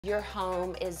Your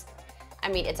home is, I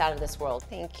mean, it's out of this world.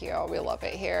 Thank you. We love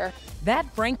it here. That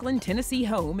Franklin, Tennessee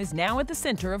home is now at the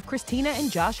center of Christina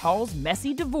and Josh Hall's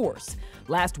messy divorce.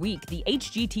 Last week, the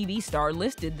HGTV star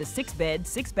listed the 6-bed,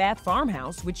 6-bath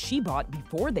farmhouse, which she bought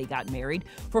before they got married,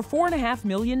 for $4.5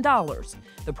 million.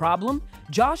 The problem?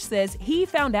 Josh says he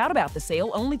found out about the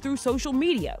sale only through social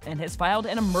media and has filed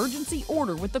an emergency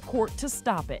order with the court to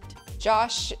stop it.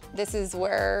 Josh, this is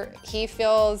where he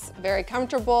feels very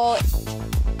comfortable.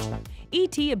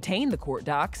 ET obtained the court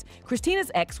docs. Christina's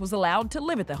ex was allowed to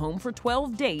live at the home for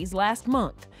 12 days last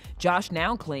month. Josh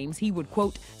now claims he would,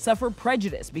 quote, suffer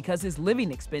prejudice because his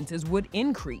living expenses would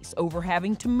increase over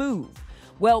having to move.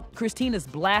 Well, Christina's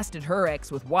blasted her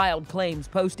ex with wild claims,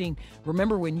 posting,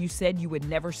 "Remember when you said you would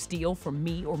never steal from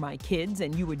me or my kids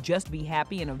and you would just be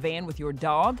happy in a van with your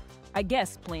dog?" I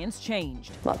guess plans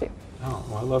changed. Love you. Oh,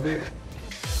 I love you.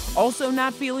 Also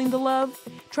not feeling the love?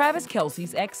 Travis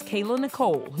Kelce's ex, Kayla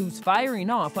Nicole, who's firing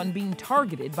off on being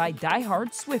targeted by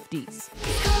diehard Swifties.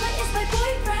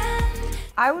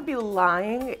 I would be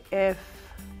lying if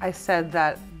I said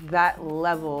that that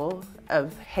level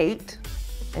of hate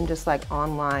and just like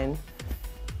online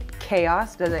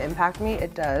chaos doesn't impact me.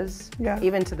 It does,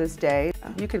 even to this day.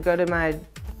 You could go to my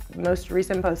most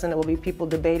recent post and it will be people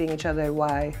debating each other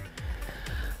why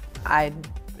I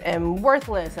am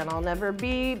worthless and I'll never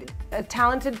be a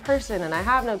talented person and I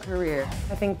have no career.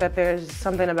 I think that there's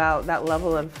something about that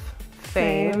level of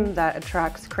fame that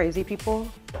attracts crazy people,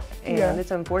 and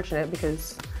it's unfortunate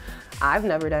because I've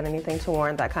never done anything to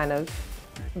warrant that kind of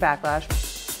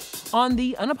backlash. On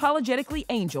the Unapologetically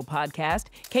Angel podcast,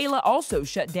 Kayla also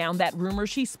shut down that rumor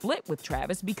she split with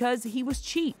Travis because he was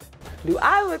cheap. Do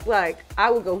I look like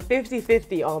I would go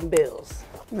 50-50 on bills?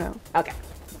 No. Okay.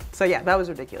 So yeah, that was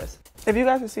ridiculous. If you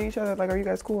guys would see each other, like, are you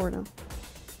guys cool or no?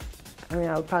 I mean,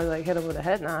 I would probably like hit him with a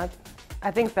head nod. I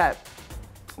think that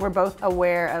we're both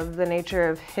aware of the nature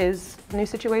of his new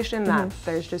situation, that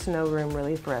there's just no room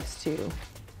really for us to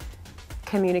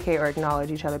communicate or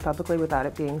acknowledge each other publicly without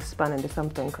it being spun into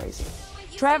something crazy.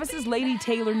 Travis's Lady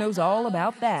Taylor knows all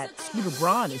about that. Scooter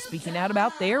Braun is speaking out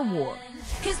about their war.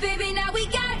 'Cause baby, now we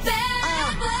got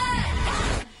bad blood.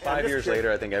 5 years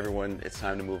later, I think it's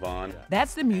time to move on.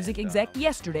 That's the music exec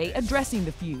yesterday addressing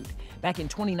the feud. Back in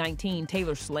 2019,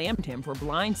 Taylor slammed him for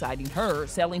blindsiding her,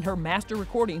 selling her master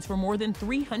recordings for more than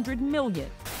 $300 million.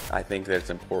 I think that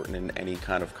it's important in any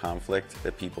kind of conflict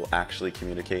that people actually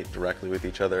communicate directly with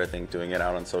each other. I think doing it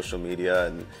out on social media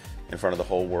and in front of the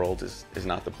whole world is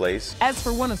not the place. As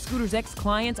for one of Scooter's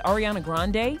ex-clients, Ariana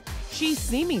Grande, she's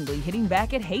seemingly hitting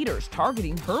back at haters,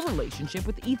 targeting her relationship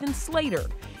with Ethan Slater.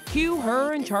 Cue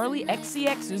her and Charlie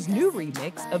XCX's new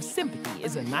remix of Sympathy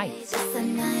is a Knife.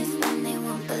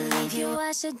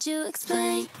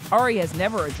 Ari has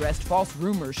never addressed false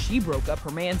rumors she broke up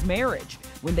her man's marriage.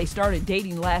 When they started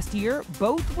dating last year,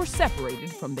 both were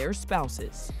separated from their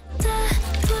spouses.